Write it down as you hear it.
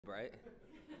right?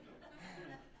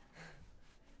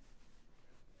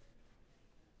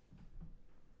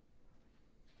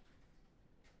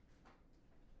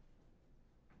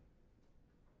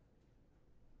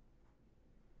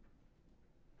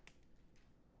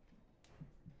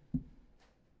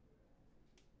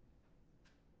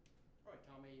 All right,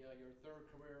 Tommy, your third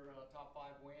career top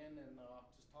five win, and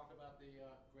just talk about the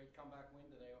great comeback win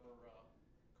today over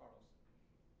Carlos.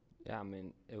 Yeah, I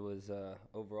mean, it was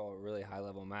overall a really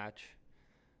high-level match.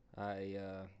 I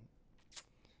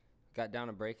got down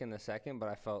a break in the second, but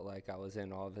I felt like I was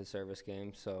in all of his service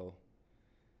games, so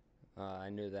I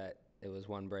knew that it was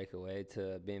one break away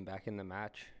to being back in the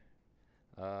match.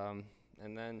 And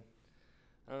then,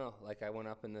 I don't know, like I went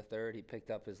up in the third, he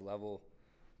picked up his level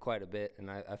quite a bit, and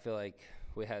I feel like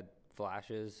we had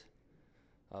flashes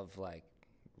of like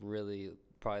really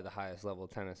probably the highest level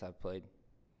tennis I've played.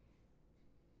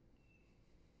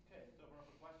 Okay, let's open up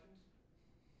for questions.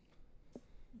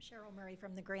 Cheryl Murray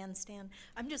from the Grandstand.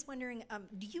 I'm just wondering,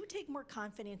 do you take more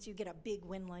confidence you get a big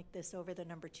win like this over the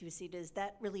number 2 seed? Does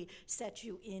that really set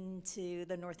you into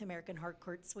the North American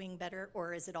hardcourt swing better,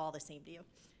 or is it all the same to you?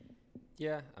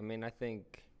 Yeah, I mean, I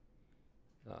think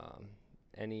um,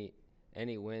 any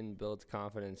win builds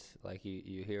confidence. Like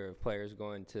you hear of players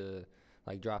going to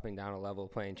like dropping down a level,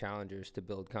 playing challengers to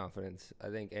build confidence. I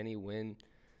think any win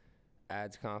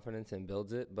adds confidence and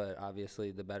builds it, but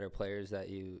obviously the better players that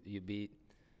you beat,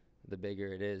 the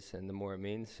bigger it is and the more it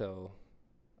means. So,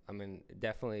 I mean,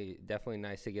 definitely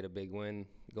nice to get a big win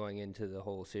going into the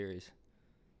whole series.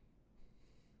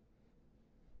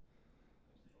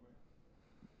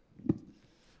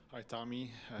 Hi,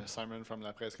 Tommy. Simon from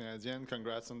La Presse Canadienne.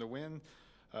 Congrats on the win.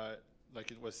 Like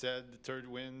it was said, the third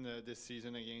win this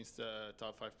season against a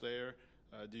top 5 player.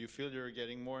 Do you feel you're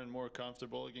getting more and more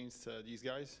comfortable against these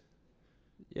guys?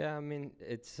 Yeah, I mean,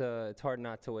 it's hard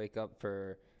not to wake up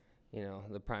for,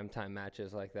 the primetime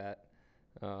matches like that.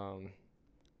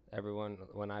 Everyone,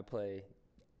 when I play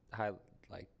high,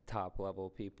 like top level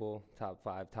people, top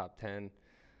 5, top 10,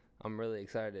 I'm really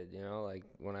excited, like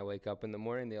when I wake up in the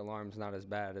morning, the alarm's not as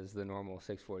bad as the normal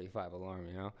 6:45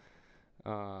 alarm.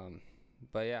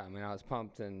 But yeah, I mean, I was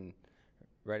pumped and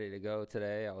ready to go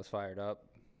today. I was fired up.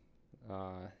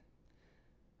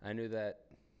 I knew that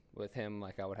with him,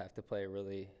 like I would have to play a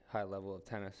really high level of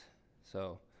tennis.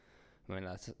 So, I mean,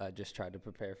 I just tried to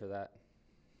prepare for that.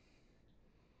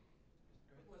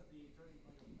 What was the turning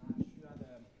point of the match? You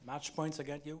had match points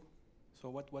against you. So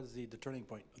what was the turning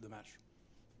point of the match?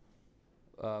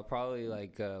 Probably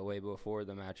like way before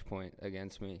the match point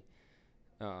against me.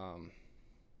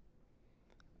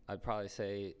 I'd probably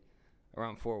say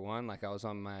around 4-1. Like I was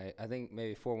on I think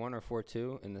maybe 4-1 or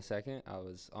 4-2 in the second. I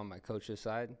was on my coach's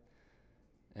side,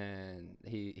 and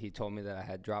he told me that I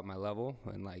had dropped my level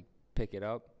and like pick it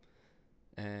up,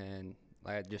 and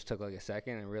I just took like a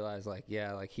second and realized like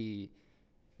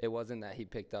it wasn't that he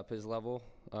picked up his level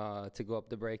to go up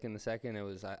the break in the second. It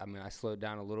was I slowed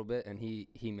down a little bit and he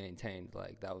maintained.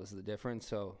 Like that was the difference.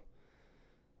 So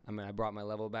I brought my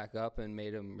level back up and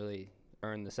made him really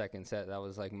earn the second set. That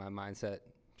was like my mindset.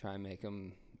 Try and make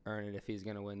him earn it if he's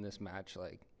gonna win this match.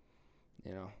 Like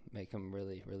make him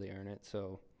really earn it.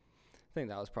 So I think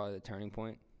that was probably the turning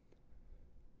point.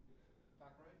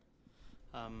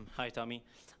 Hi, Tommy.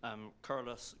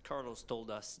 Carlos told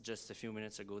us just a few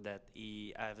minutes ago that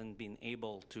he haven't been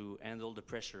able to handle the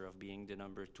pressure of being the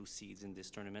number 2 seeds in this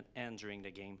tournament and during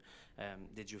the game.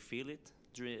 Did you feel it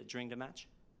during the match?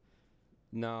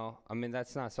 No, I mean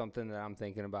that's not something that I'm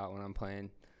thinking about when I'm playing.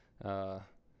 I'm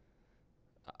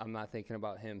not thinking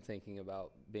about him thinking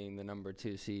about being the number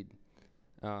 2 seed.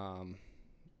 But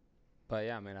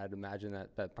yeah, I mean I'd imagine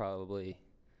that probably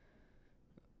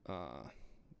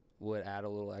would add a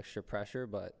little extra pressure,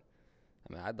 but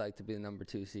I mean I'd like to be the number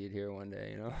 2 seed here one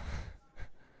day. Any other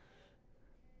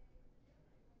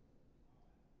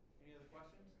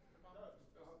questions? No,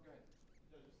 go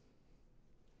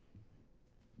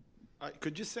ahead.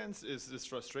 Could you sense this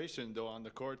frustration though on the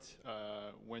court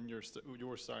when you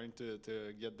were starting to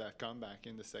get that comeback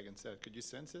in the second set? Could you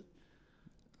sense it?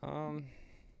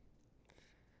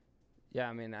 Yeah,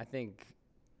 I mean I think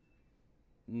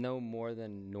no more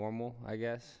than normal, I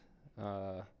guess.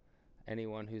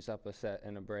 Anyone who's up a set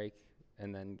in a break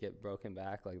and then get broken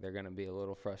back, like they're gonna be a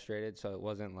little frustrated. So it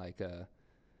wasn't like a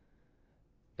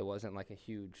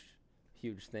huge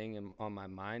thing on my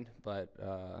mind. But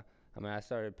I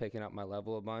started picking up my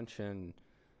level a bunch, and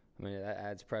I mean that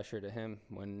adds pressure to him.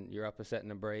 When you're up a set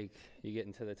in a break, you get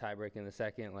into the tie break in the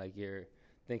second, like you're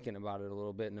thinking about it a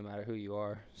little bit, no matter who you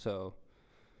are. So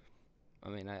I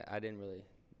mean I didn't really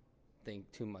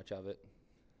think too much of it.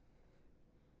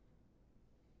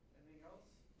 Anything else?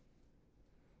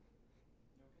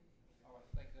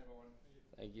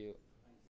 Thank you.